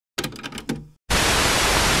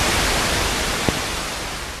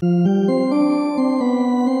Welcome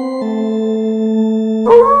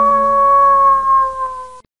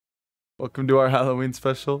to our Halloween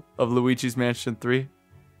special of Luigi's Mansion 3.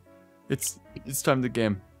 It's time to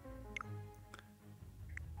game.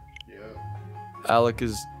 Yeah. Alec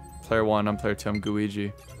is player 1, I'm player 2, I'm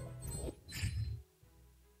Luigi.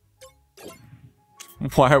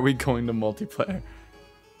 Why are we going to multiplayer?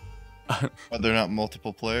 Are there not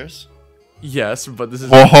multiple players? Yes, but this is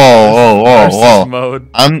Whoa. mode.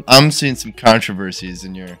 I'm seeing some controversies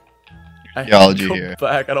in your theology here.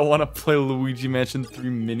 Back. I don't want to play Luigi Mansion 3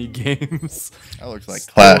 mini games. That looks like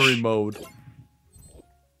Story Clash. mode.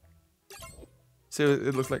 So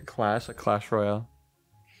it looks like Clash, a Clash Royale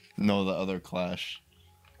No, the other Clash.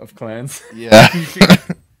 of Clans. Yeah. Is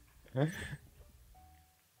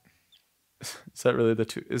that really the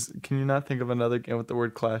two? Can you not think of another game with the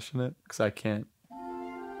word Clash in it? Because I can't.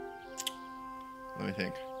 Let me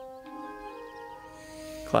think.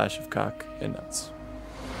 Clash of Cock and Nuts.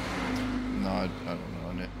 No, I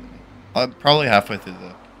don't know. I'm probably halfway through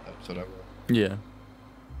the episode. I will. Yeah.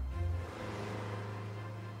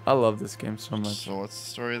 I love this game so much. So what's the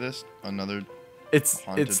story of this? Another. It's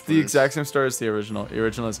haunted the place? exact same story as the original. The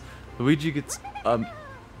original is Luigi gets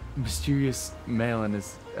mysterious mail in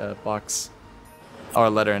his box, or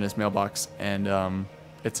a letter in his mailbox, and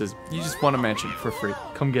it says, "You just won a mansion for free.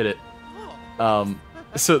 Come get it."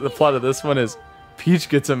 So the plot of this one is Peach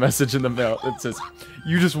gets a message in the mail that says,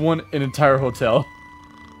 "You just won an entire hotel.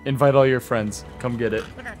 Invite all your friends. Come get it."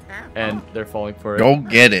 And they're falling for it. Go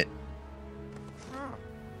get it.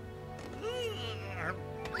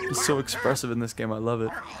 He's so expressive in this game. I love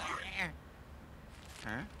it.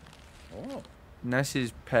 And that's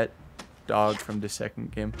his pet dog from the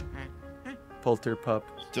second game. Polter Pup.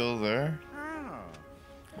 Still there?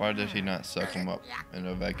 Why did he not suck him up in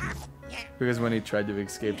a vacuum? Because when he tried to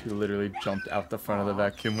escape, he literally jumped out the front of the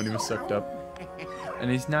vacuum when he was sucked up. And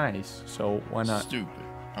he's nice, so why not? Stupid.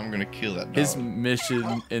 I'm gonna kill that dog. His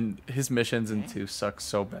missions in 2 suck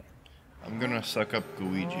so bad. I'm gonna suck up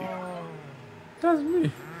Luigi. That's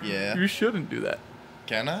me. Yeah. You shouldn't do that.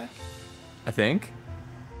 Can I? I think.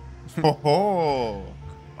 Oh.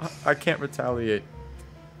 I can't retaliate.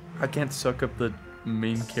 I can't suck up the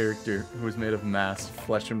main character who is made of mass,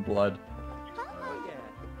 flesh and blood. Oh, yeah.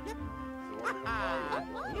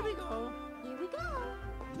 Here we go. Here we go.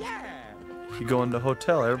 Yeah. You go into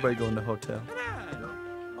hotel. Everybody go into hotel. Come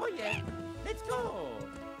on. Oh, yeah. Let's go.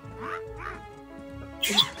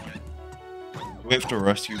 We have to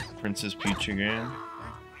rescue Princess Peach again.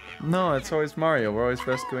 No, it's always Mario. We're always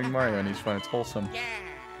rescuing Mario, and he's fun. It's wholesome. Yeah.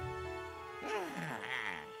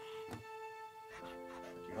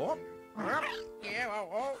 Oh. Yeah.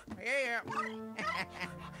 Oh. Yeah.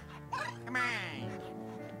 Come on.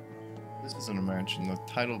 This isn't a mansion. The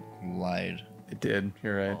title lied. It did.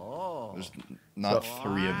 You're right. Oh. There's not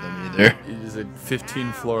 3 of them either. It is a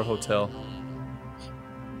 15-floor hotel.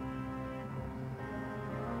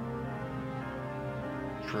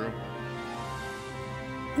 True.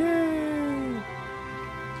 Yay!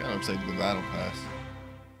 Kind of looks like the battle pass.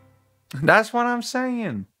 That's what I'm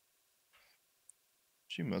saying.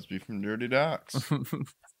 She must be from Dirty Docks.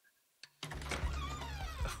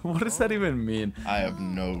 What does that even mean? I have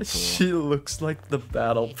no clue. She looks like the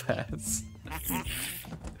battle pass.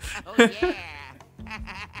 Oh, yeah.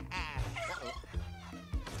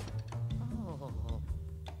 Oh.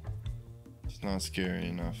 It's not scary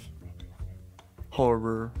enough.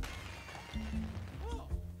 Horror.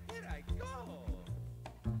 Where'd I go?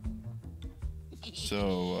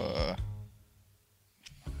 So,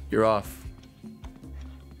 You're off.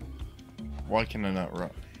 why can I not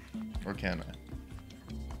run? Or can I?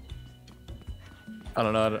 I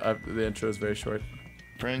don't know. The intro is very short.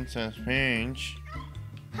 Princess Peach.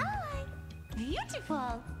 Hi,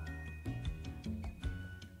 beautiful.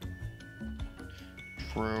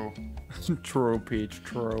 True. True, Peach.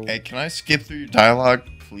 True. Hey, can I skip through your dialogue,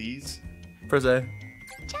 please? Press A.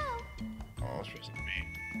 Ciao. Oh, it's supposed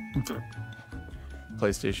to be.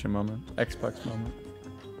 PlayStation moment. Xbox moment.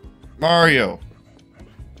 Mario.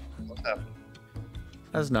 What's happening?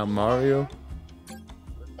 That's not Mario.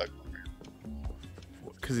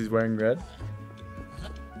 Because he's wearing red?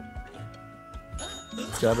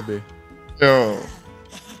 It's gotta be. Yo.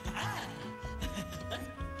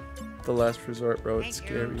 The last resort, bro. It's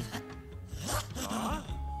scary.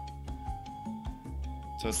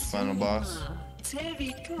 So it's the final boss.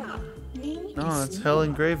 No, it's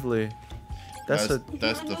Helen Gravely. That's the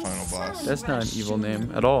final boss. That's not an evil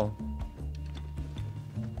name at all.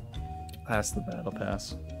 Pass the battle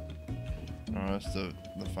pass. No, that's the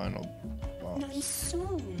final boss.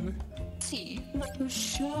 Soon, see what you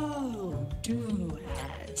show do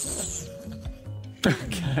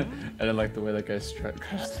I didn't like the way that guy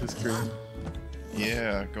crashed the screen.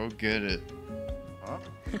 Yeah, go get it.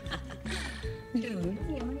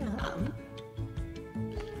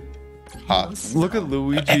 Hot. Look at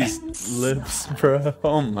Luigi's lips, bro.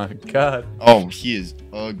 Oh my god. Oh, he is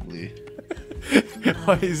ugly.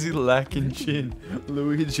 Why is he lacking chin?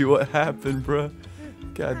 Luigi, what happened, bro?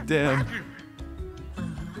 God damn.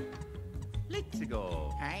 Let's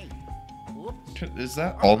go. Hey. Oops. Is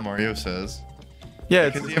that all Mario says? Yeah,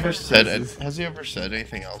 Like, has he ever said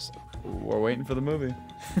anything else? We're waiting for the movie.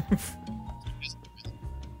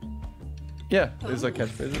 Yeah, there's like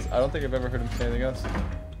catchphrases. I don't think I've ever heard him say anything else.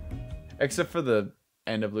 Except for the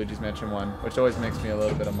end of Luigi's Mansion 1, which always makes me a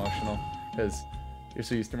little bit emotional. Because you're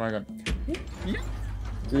so used to Mario going,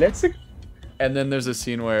 let's go. And then there's a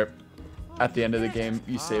scene where at the end of the game,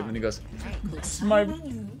 you save and he goes, my...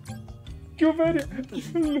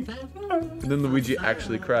 And then Luigi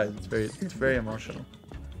actually cries. It's very emotional.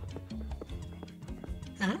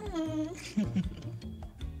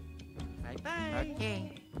 Bye-bye.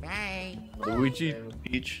 Okay. Bye. Luigi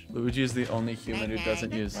Peach. is the only human who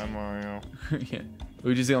doesn't use... Hi, Mario. Yeah.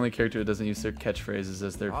 Luigi's the only character who doesn't use their catchphrases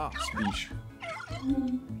as their speech.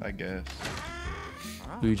 I guess.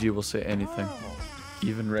 Luigi will say anything.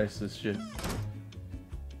 Even racist shit.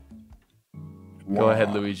 Go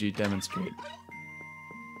ahead, Luigi, demonstrate.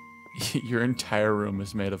 Your entire room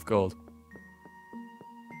is made of gold.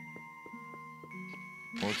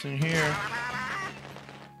 What's in here?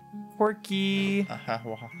 Porky.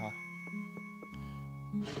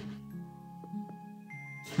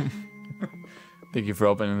 Thank you for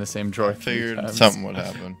opening the same drawer. I figured something would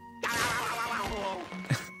happen.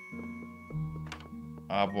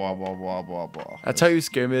 Ah, blah, blah, blah, blah, blah. That's how you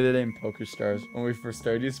scared me today in Poker Stars. When we first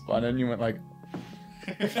started, you spawned in and you went like...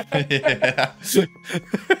 Yeah. I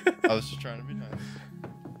was just trying to be nice.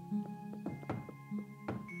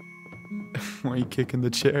 Why are you kicking the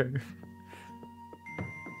chair? Oh,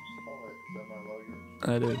 wait, is that my luggage?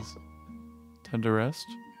 That is. Time to rest?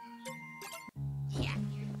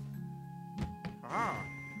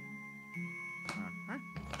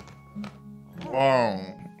 Whoa,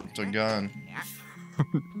 it's a gun.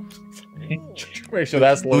 Make sure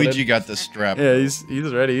that's loaded. Luigi got the strap. Yeah, he's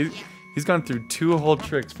ready. He's gone through 2 whole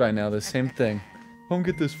tricks by now. The same thing. Don't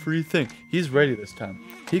get this free thing. He's ready this time.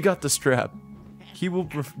 He got the strap. He will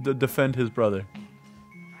defend his brother.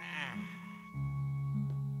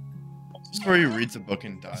 This is where he reads a book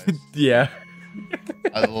and dies. Yeah.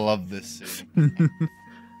 I love this scene.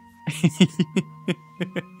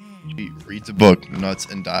 He reads a book, nuts,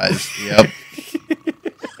 and dies. Yep.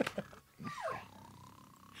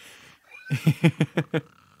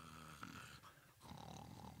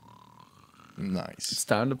 Nice. It's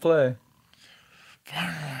time to play.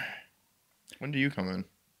 When do you come in?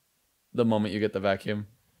 The moment you get the vacuum.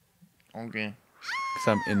 Okay. Because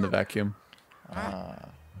I'm in the vacuum.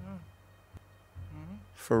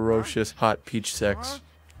 Ferocious hot peach sex.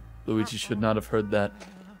 Luigi should not have heard that.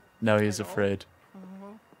 Now he is afraid.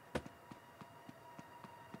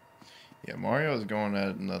 Yeah, Mario's going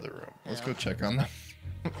at another room. Let's go check on them.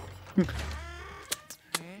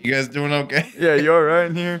 You guys doing okay? Yeah, you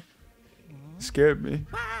alright in here? Scared me.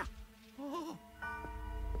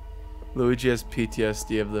 Luigi has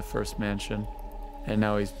PTSD of the first mansion. And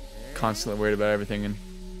now he's constantly worried about everything. And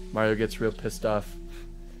Mario gets real pissed off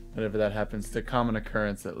whenever that happens. It's a common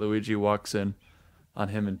occurrence that Luigi walks in on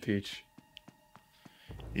him and Peach.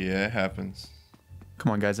 Yeah, it happens.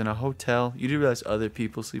 Come on, guys. In a hotel, you do realize other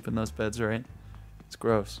people sleep in those beds, right? It's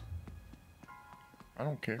gross. I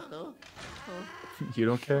don't care. You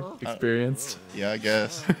don't care? Experienced? Yeah, I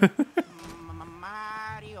guess.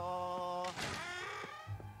 Mario.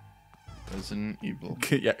 Resident Evil.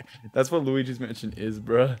 Yeah, that's what Luigi's Mansion is,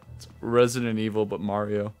 bruh. It's Resident Evil, but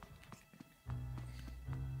Mario.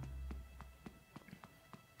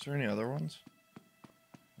 Is there any other ones?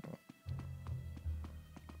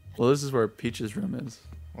 Well, this is where Peach's room is.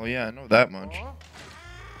 Well, yeah, I know that much.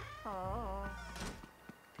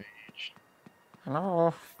 Peach.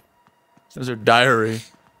 Hello. This is her diary.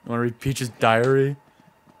 You want to read Peach's diary?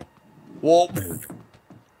 Whoa.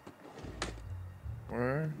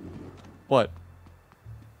 Where? What?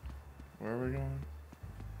 Where are we going?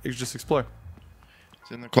 You can just explore.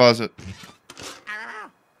 It's in the closet.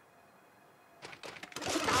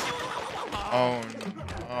 Oh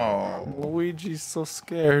no. Luigi's so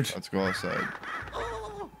scared. Let's go outside.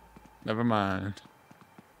 Never mind.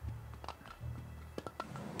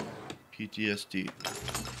 PTSD.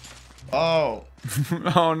 Oh.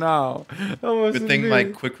 Oh no. That wasn't Good thing me. my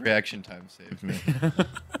quick reaction time saved me.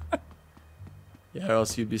 Yeah, or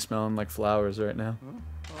else you'd be smelling like flowers right now.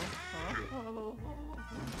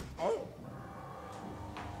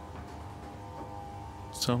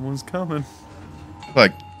 someone's coming.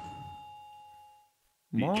 Like,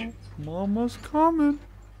 Mama's coming.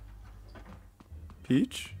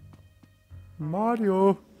 Peach?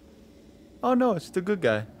 Mario? Oh no, it's the good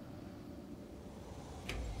guy.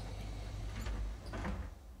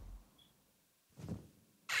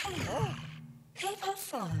 Paper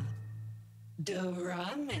phone. Dora,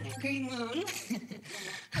 Moon.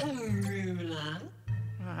 Arula.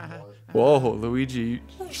 Whoa, Luigi,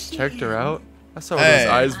 you checked her out? I saw where Hey. his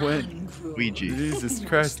eyes went. Luigi. Jesus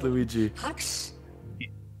Christ, Luigi. Hux.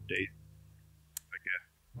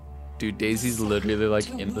 Dude, Daisy's literally like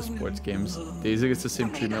in the sports games. Daisy gets the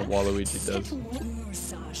same treatment Waluigi does.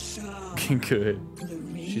 Good.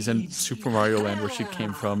 She's in Super Mario Land where she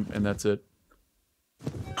came from, and that's it.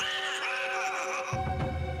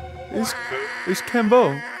 Is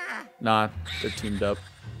Kembo? Nah, they're teamed up.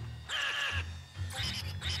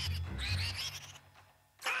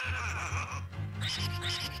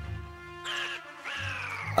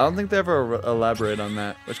 I don't think they ever elaborate on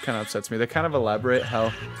that, which kind of upsets me. They kind of elaborate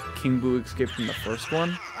how King Boo escaped from the first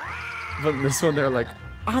one, but in this one they're like,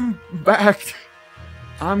 I'm back!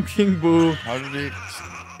 I'm King Boo! How did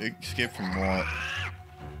he escape from what?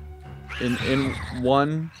 In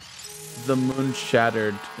one, the moon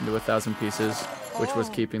shattered into 1,000 pieces, which was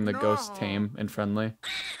keeping the ghost tame and friendly,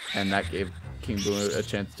 and that gave King Boo a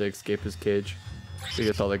chance to escape his cage,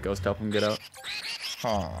 because all the ghosts helped him get out.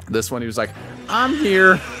 Huh. This one he was like, I'm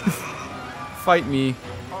here! Fight me!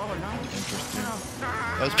 Interesting.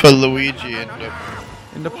 Let's put Luigi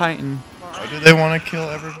Into Python. Why do they want to kill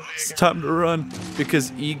everybody? It's time to run, because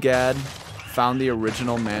EGAD found the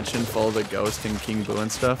original mansion full of the ghost and King Boo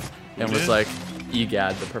and stuff, and was did? like,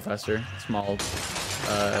 EGAD, the professor, small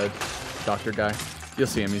doctor guy. You'll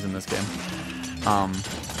see him, he's in this game.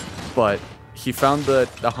 But he found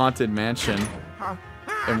the haunted mansion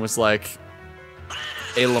and was like,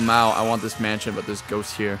 hey Lamau, I want this mansion, but there's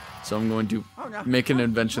ghosts here, so I'm going to make an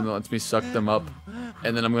invention that lets me suck them up,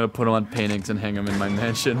 and then I'm going to put them on paintings and hang them in my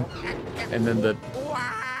mansion. And then the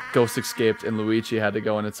ghost escaped, and Luigi had to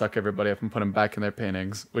go in and suck everybody up and put them back in their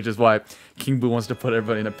paintings, which is why King Boo wants to put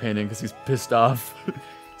everybody in a painting, because he's pissed off.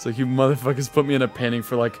 It's like, you motherfuckers put me in a painting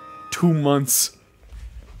for like 2 months.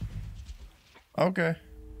 Okay.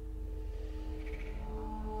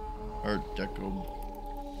 Or Deco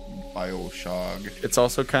Bioshock. It's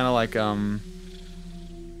also kind of like,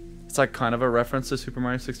 it's like kind of a reference to Super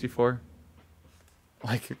Mario 64.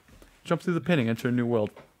 Like, jump through the painting, enter a new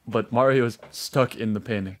world. But Mario is stuck in the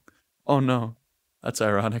painting. Oh no. That's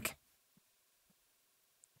ironic.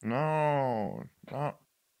 No, not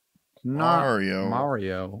Not Mario.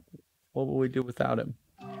 Mario. What will we do without him?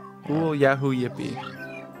 Ooh, Yahoo Yippee.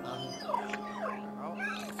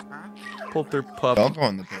 Polter pup. I'll go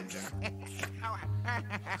in the painting.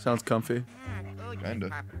 Sounds comfy.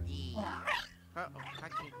 Kinda.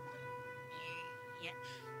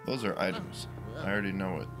 Those are items. I already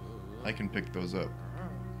know it. I can pick those up.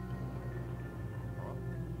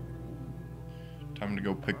 Time to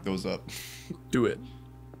go pick those up. Do it.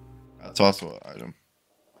 That's also an item.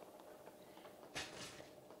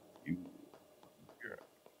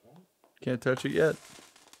 Can't touch it yet.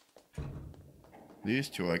 These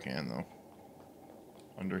two I can though.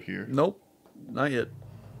 Under here. Nope. Not yet.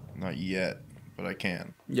 Not yet, but I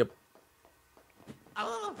can. Yep.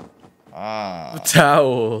 Ah.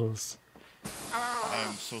 Towels. I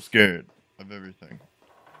am so scared of everything.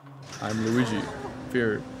 I'm Luigi.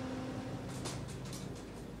 Fear.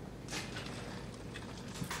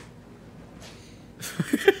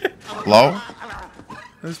 Hello?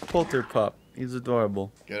 There's Polter Pup. He's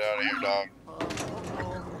adorable. Get out of here, dog.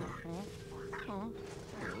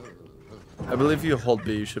 I believe if you hold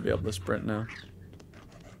B, you should be able to sprint now.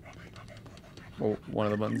 Or one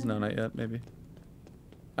of the buttons. No, not yet, maybe.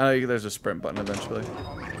 I know there's a sprint button eventually.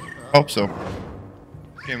 Hope so.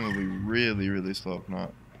 This game will be really, really slow if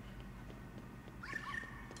not.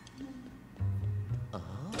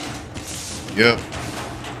 Yep.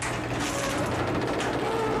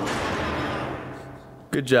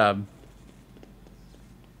 Good job.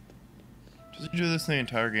 Does he do this in the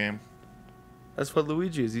entire game? That's what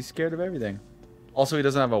Luigi is. He's scared of everything. Also, he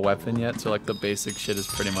doesn't have a weapon yet, so like the basic shit is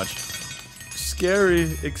pretty much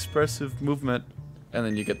scary, expressive movement. And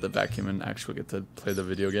then you get the vacuum and actually get to play the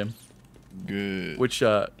video game. Good. Which,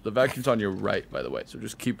 the vacuum's on your right, by the way, so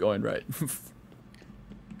just keep going right.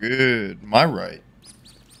 Good. My right.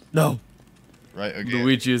 No. Right again.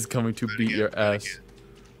 Luigi is coming to Right beat again, your right ass. again.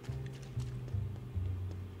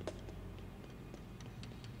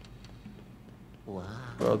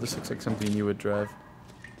 Bro, this looks like something you would drive.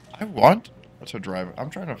 I want to drive.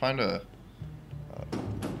 I'm trying to find a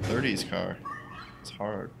 30s car. It's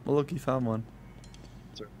hard. Well, look, you found one.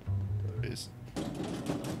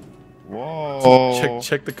 Whoa.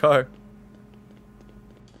 Check the car.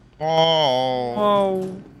 Whoa.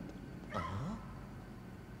 Oh.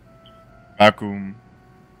 Vacuum.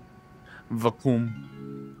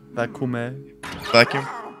 Vacuum. Vacuum. Vacuum.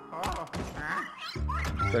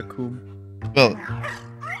 Vacuum. Spell it.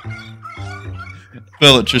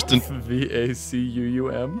 Spell it, Tristan.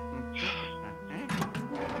 VACUUM.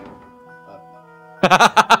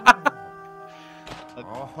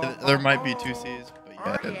 There might be 2 C's,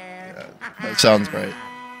 but yeah, that sounds right.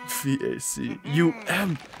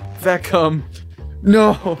 VACUM. Vacuum.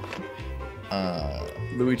 No.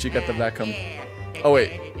 Luigi got the vacuum. Oh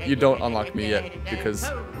wait, you don't unlock me yet because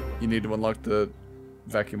you need to unlock the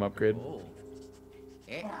vacuum upgrade.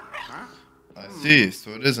 I see,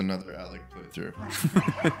 so it is another Alec playthrough.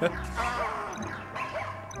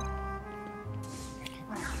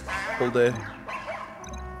 Whole day.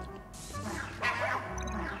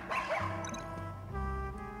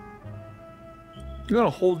 You got a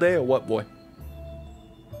whole day or what, boy?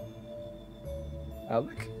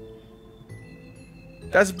 Alec?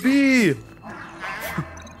 That's B!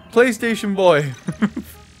 PlayStation boy!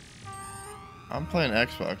 I'm playing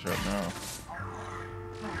Xbox right now.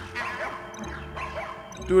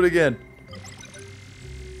 Do it again.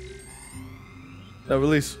 Now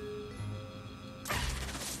release.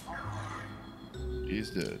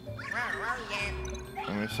 He's dead.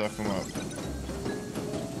 Let me suck him up.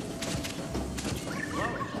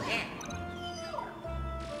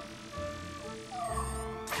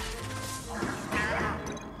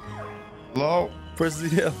 Hello? Press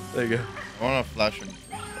the L. There you go. I wanna flash him.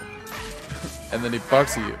 And then he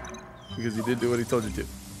barks at you. Because he did do what he told you to.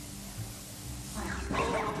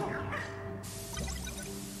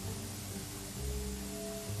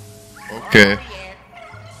 Okay.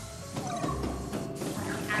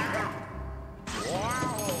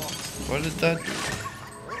 What did that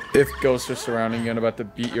do? If ghosts are surrounding you and about to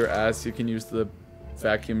beat your ass, you can use the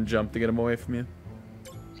vacuum jump to get them away from you.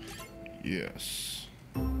 Yes.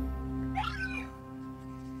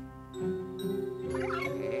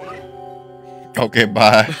 Okay,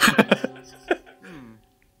 bye.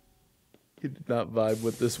 You did not vibe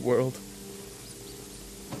with this world.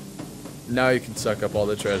 Now you can suck up all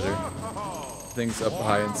the treasure. Things up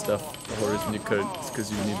high and stuff. The whole reason you couldn't is because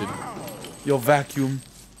you needed your vacuum.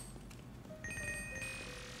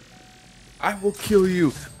 I will kill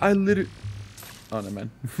you. I literally... Oh, no, man.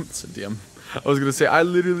 It's a DM. I was going to say, I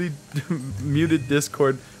literally muted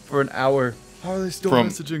Discord for an hour. How are they still From-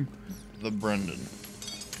 messaging? The Brendan.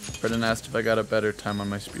 Brendan asked if I got a better time on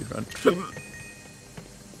my speedrun.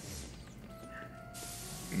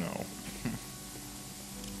 No.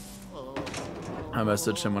 I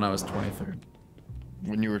messaged him when I was 23.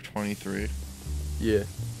 When you were 23, Yeah.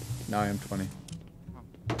 Now I am 20.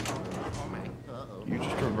 you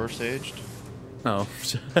just reverse aged? Oh.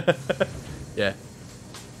 Yeah.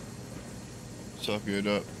 Suck it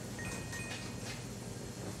up.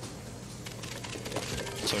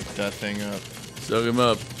 Suck that thing up. Suck him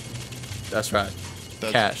up. That's right.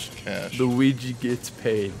 That's Cash. Cash. Luigi gets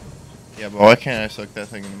paid. Yeah, but why can't I suck that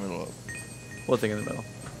thing in the middle of? What thing in the middle?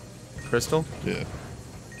 Crystal? Yeah.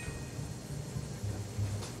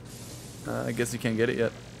 I guess you can't get it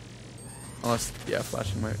yet. Unless, yeah,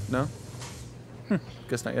 flashing might. No?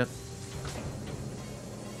 Guess not yet.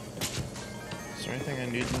 Is there anything I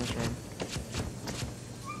need in this room?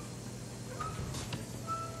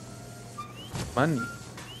 Money.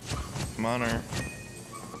 Monner.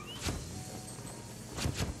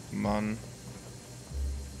 Mon.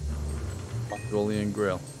 Mongolian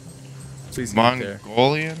grill. Please eat there.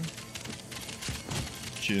 Mongolian?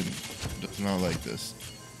 Jin does not like this.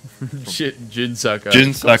 Shit, Jin Sakai. Jin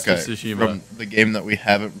Ghost of Sakai Tsushima. from the game that we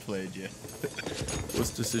haven't played yet.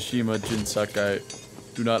 Ghost of Tsushima, Jin Sakai.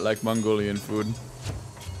 Do not like Mongolian food.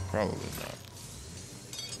 Probably not.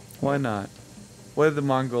 Why not? What did the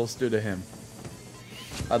Mongols do to him?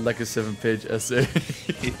 I'd like a 7-page essay.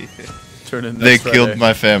 Turn in They next killed Friday.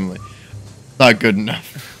 my family. Not good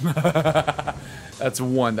enough. That's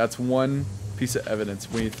one. That's one piece of evidence.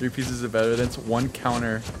 We need 3 pieces of evidence, 1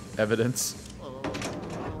 counter evidence,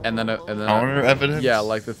 and then Counter evidence? Yeah,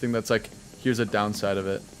 like the thing that's like, here's a downside of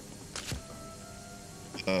it.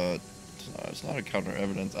 It's not a counter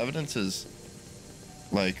evidence. Evidence is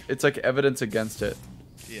like, It's like evidence against it.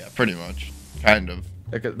 yeah, pretty much, kind of.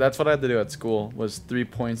 Like that's what I had to do at school. Was 3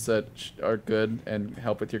 points that are good and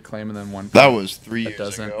help with your claim, and then 1. That was 3 That years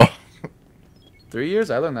doesn't. ago. 3 years?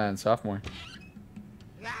 I learned that in sophomore.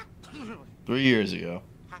 3 years ago.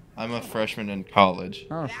 I'm a freshman in college.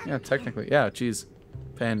 Oh yeah, technically, yeah. Geez,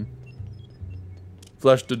 pain.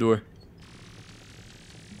 Flush the door.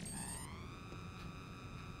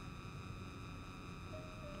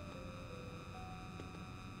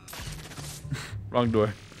 Wrong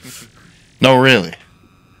door. No, really.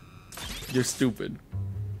 You're stupid.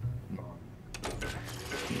 No, I'm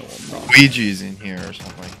not. Luigi's in here or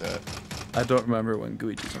something like that. I don't remember when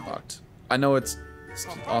Luigi's unlocked. I know it's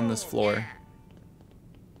on this floor.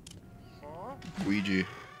 Luigi.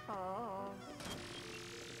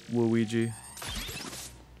 Luigi.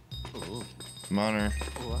 Monner.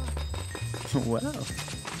 Wow.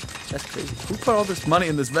 That's crazy. Who put all this money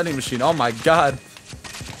in this vending machine? Oh my god.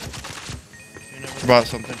 You never bought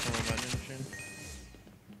something from a vending machine?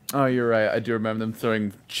 Oh, you're right. I do remember them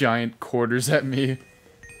throwing giant quarters at me.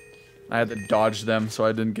 I had to dodge them so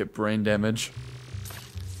I didn't get brain damage.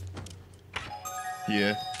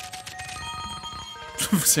 Yeah.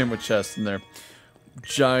 Same with chests in there.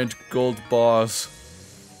 Giant gold boss.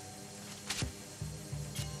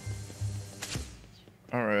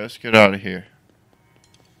 Alright, let's get out of here.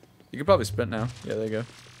 You could probably sprint now. Yeah, there you go.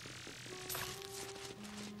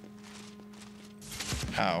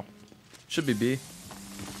 How? Should be B.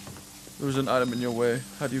 There was an item in your way.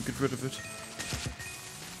 How do you get rid of it?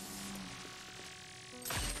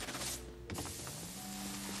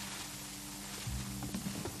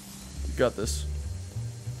 You got this.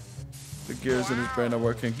 The gears in his brain are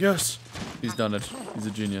working. Yes! He's done it. He's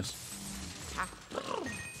a genius.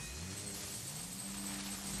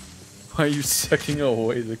 Why are you sucking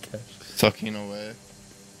away the cash? Sucking away.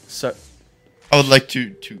 Suck. I would like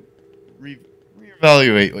to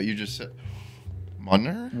reevaluate what you just said.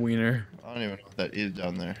 Munner? Wiener. I don't even know what that is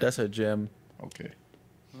down there. That's a gem. Okay.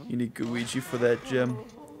 You need Luigi for that gem.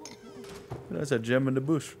 That's a gem in the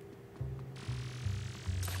bush.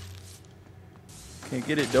 Can't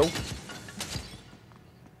get it though.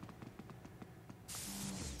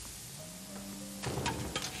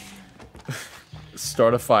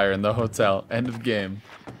 Start a fire in the hotel. End of game.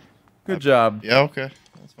 Good job. Yeah, okay.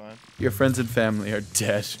 That's fine. Your friends and family are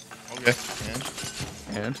dead. Okay.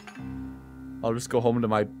 And I'll just go home to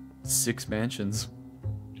my 6 mansions.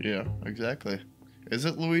 Yeah, exactly. Is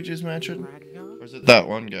it Luigi's mansion? Or is it that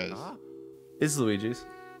one guy's? It's Luigi's.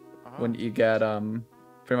 When you get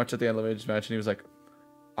pretty much at the end of Luigi's mansion, he was like,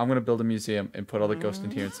 I'm gonna build a museum and put all the ghosts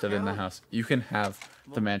in here instead of in the house. You can have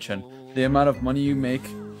the mansion. The amount of money you make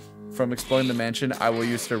from exploring the mansion, I will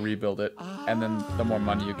use to rebuild it. And then the more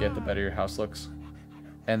money you get, the better your house looks.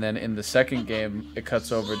 And then in the second game, it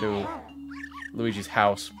cuts over to Luigi's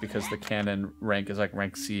house because the canon rank is like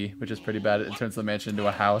rank C, which is pretty bad. It turns the mansion into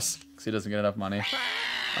a house because he doesn't get enough money.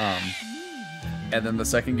 And then the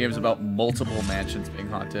second game is about multiple mansions being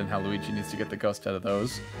haunted and how Luigi needs to get the ghost out of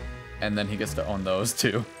those. And then he gets to own those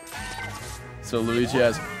too. So Luigi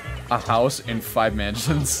has a house and 5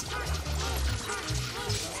 mansions.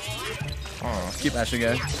 Oh. Keep mashing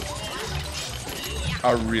it.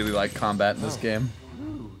 I really like combat in this game.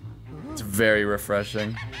 It's very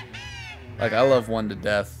refreshing. Like, I love 1 to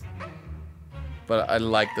death. But I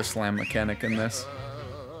like the slam mechanic in this.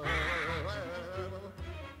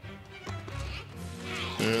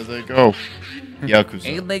 There they go.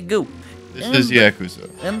 Yakuza. And they go. This is Yakuza.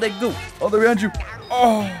 And they go. Oh, they're behind you.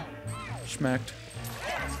 Oh. Schmacked.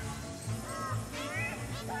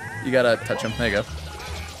 You gotta touch him. There you go.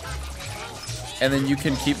 And then you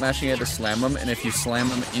can keep mashing it to slam him, and if you slam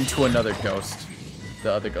him into another ghost,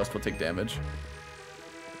 the other ghost will take damage.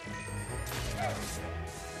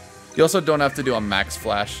 You also don't have to do a max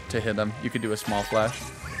flash to hit him. You could do a small flash.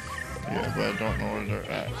 Yeah, but I don't know where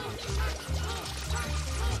they're at.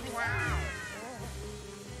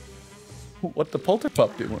 What the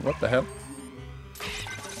polterpup doing? What the hell?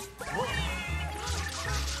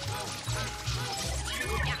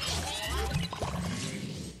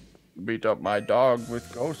 Beat up my dog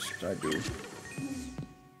with ghosts, I do.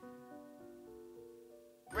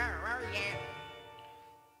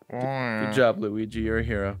 Good job, Luigi. You're a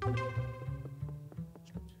hero.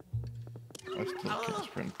 I still can't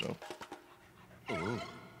sprint though.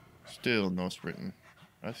 Still no sprinting.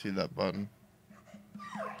 I see that button.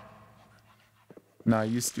 Nah,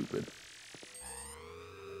 you stupid.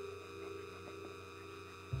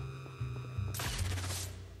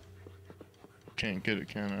 Can't get it,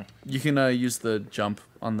 can I? You can use the jump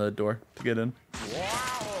on the door to get in.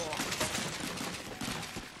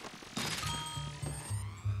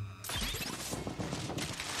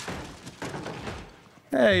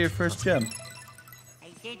 Hey, your first gem. I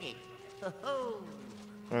did it.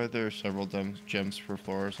 Are there several gems per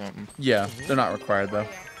floor or something? Yeah, they're not required though.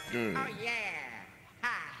 Good.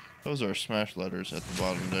 Those are smash letters at the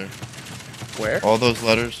bottom there. Where? All those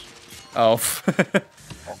letters. Oh.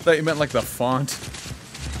 I thought you meant like the font.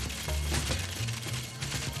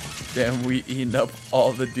 Damn, we eaten up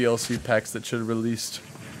all the DLC packs that should have released.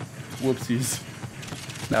 Whoopsies.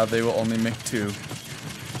 Now they will only make 2.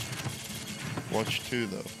 Watch 2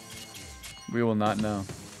 though. We will not know.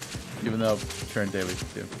 Even though current day we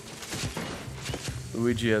do.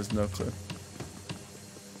 Luigi has no clue.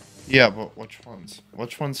 Yeah, but which ones?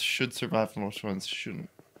 Which ones should survive and which ones shouldn't?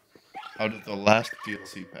 Out of the last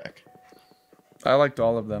DLC pack. I liked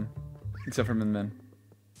all of them. Except for Min Min.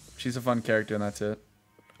 She's a fun character and that's it.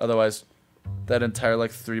 Otherwise, that entire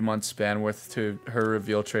like 3-month span worth to her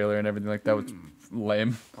reveal trailer and everything like that was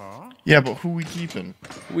lame. Yeah, but who we keeping?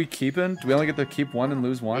 Who we keeping? Do we only get to keep 1 and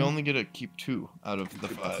lose 1? We only get to keep 2 out of the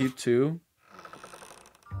 5. Keep 2?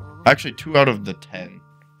 Actually, 2 out of the 10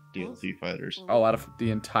 DLC fighters. Oh, out of the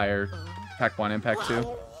entire Pack 1 and Pack 2?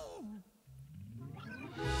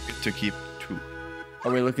 Get to keep 2.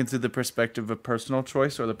 Are we looking through the perspective of personal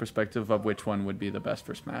choice or the perspective of which one would be the best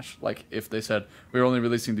for Smash? Like, if they said, we're only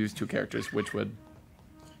releasing these 2 characters, which would?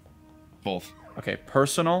 Both. Okay,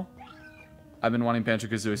 personal. I've been wanting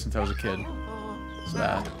Banjo-Kazooie since I was a kid. So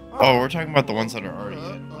that. Oh, we're talking about the ones that are already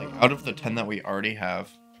in. Like, out of the 10 that we already have,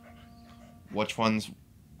 which ones,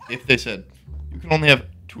 if they said, you can only have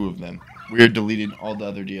 2 of them, we are deleting all the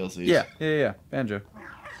other DLCs. Yeah. Banjo.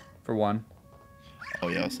 For 1. Oh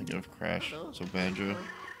yeah, I was thinking of Crash. So Banjo.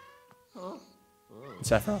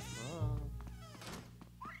 Sephiroth.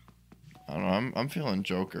 I don't know, I'm feeling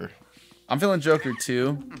Joker. I'm feeling Joker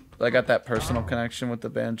too. But I got that personal connection with the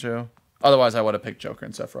Banjo. Otherwise, I would have picked Joker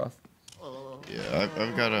and Sephiroth. Yeah,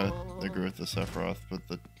 I've got to agree with the Sephiroth, but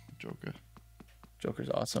the Joker. Joker's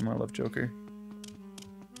awesome. I love Joker.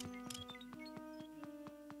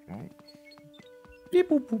 Oh. Beep,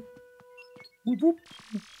 boop, boop. Boop, boop.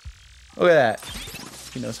 Look at that.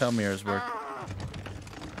 He knows how mirrors work.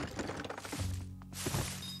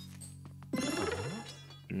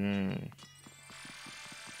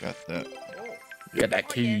 Got that. Get that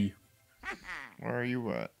key. Where are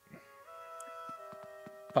you at?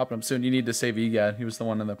 Popping up soon. You need to save Egad. He was the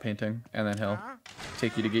one in the painting. And then he'll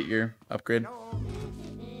take you to get your upgrade.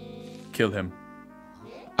 Kill him.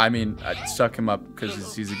 I mean, I stuck him up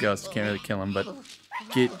because he's a ghost. Can't really kill him, but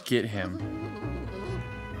get him.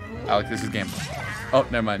 Alex, this is game. Oh,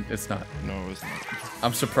 never mind. It's not. No, it's not.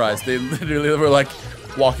 I'm surprised. They literally were like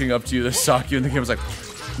walking up to you to sock you, and the game was like,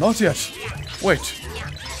 not yet. Wait.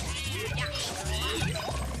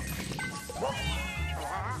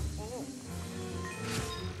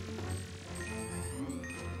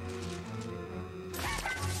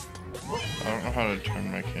 I don't know how to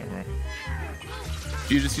turn my camera.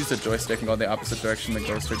 You just use the joystick and go in the opposite direction the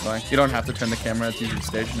ghosts are going. You don't have to turn the camera. It's usually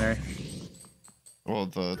stationary. Well,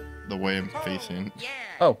 the way I'm facing.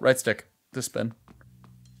 Oh, right stick to spin.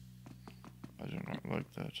 I do not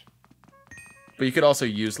like that. But you could also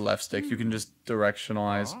use left stick. You can just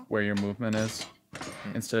directionalize where your movement is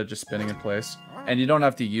instead of just spinning in place. And you don't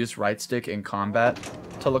have to use right stick in combat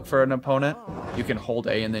to look for an opponent. You can hold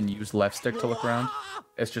A and then use left stick to look around.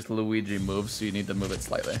 It's just Luigi moves, so you need to move it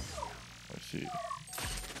slightly. I see.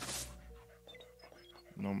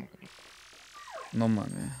 No money. No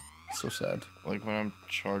money. So sad. Like when I'm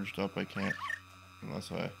charged up, I can't.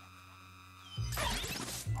 Unless I.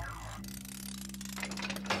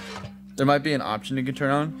 There might be an option you can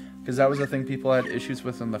turn on, because that was the thing people had issues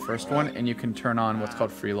with in the first one, and you can turn on what's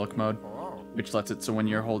called free look mode, which lets it so when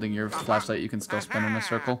you're holding your flashlight, you can still spin in a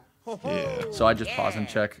circle. Yeah. So I just pause and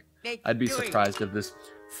check. I'd be surprised if this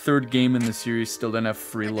third game in the series still didn't have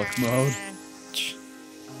free look mode.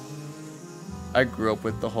 I grew up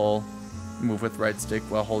with the whole move with right stick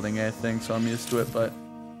while holding a thing, so I'm used to it, but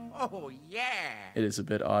Oh, yeah. it is a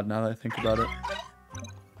bit odd now that I think about it.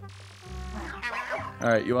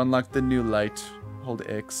 Alright, you unlock the new light. Hold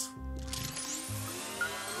X.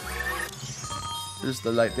 There's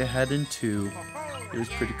the light they had in 2. It was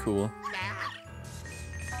pretty cool.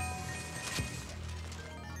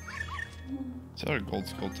 Is that a gold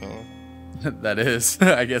skull tower? That is.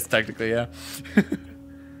 I guess technically, yeah.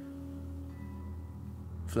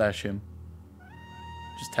 Flash him.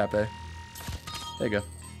 Just tap A. There you go.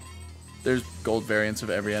 There's gold variants of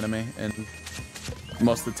every enemy, and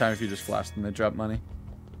most of the time if you just flash them, they drop money.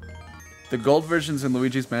 The gold versions in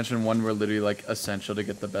Luigi's Mansion 1 were literally like essential to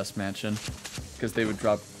get the best mansion, because they would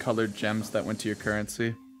drop colored gems that went to your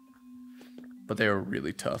currency. But they were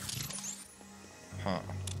really tough. Huh.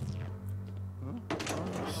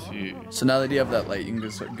 I see. So now that you have that light, you can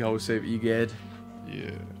just go save Egad.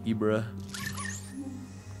 Yeah. Ibra.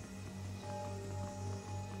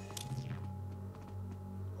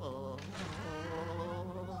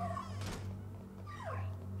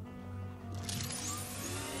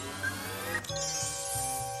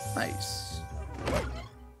 Nice.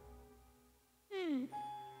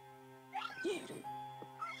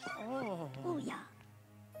 おや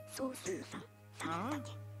総数さんさめた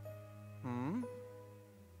け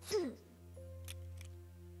スール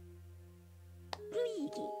イー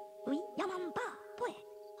ギウィヤマンバーポエ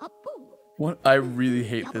ハッポー What I really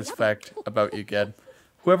hate this fact about EGAD.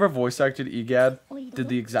 Whoever voice acted EGAD did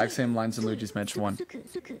the exact same lines in Luigi's Mansion 1.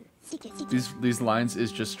 These lines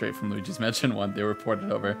is just straight from Luigi's Mansion 1. They were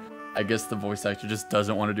ported over. I guess the voice actor just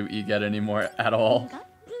doesn't want to do EGAD anymore at all.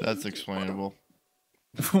 That's explainable.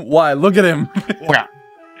 Why? Look at him.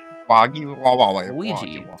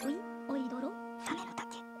 Luigi.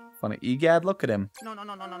 Funny EGAD. Look at him. No, no,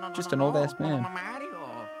 no, no, no, no. Just an old ass man. Mario.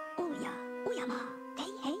 おやおやまへい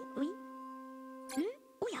へいウィ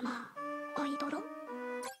おやまアイドル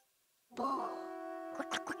ボー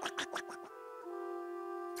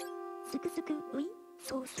すくすくウィ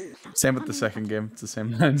総数さん Same with the second game. It's the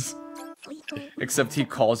same lines. Except he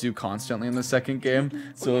calls you constantly in the second game.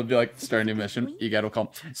 So it'll be like, start a new mission. EGAD will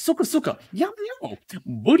call, Suka Suka, Yam Yam,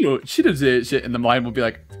 Bulu, shit. And the line will be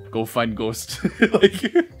like, go find Ghost. Like,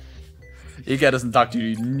 EGAD doesn't talk to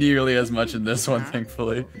you nearly as much in this one,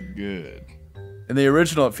 thankfully. Good. In the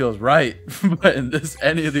original, it feels right. But in this,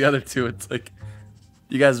 any of the other two, it's like,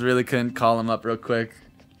 you guys really couldn't call him up real quick.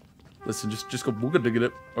 Listen, just go booga digga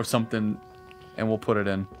dip or something, and we'll put it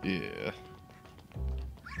in. Yeah.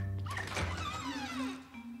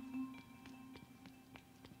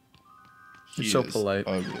 You're He so is polite.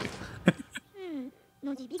 Ugly.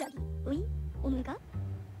 のじびがぎウィオムガ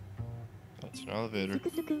That's an elevator. すく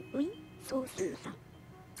すくウィ総数さん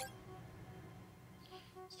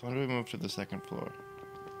So how do we move to the second floor?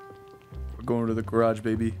 We're going to the garage,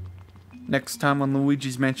 baby. Next time on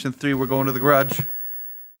Luigi's Mansion 3, we're going to the garage.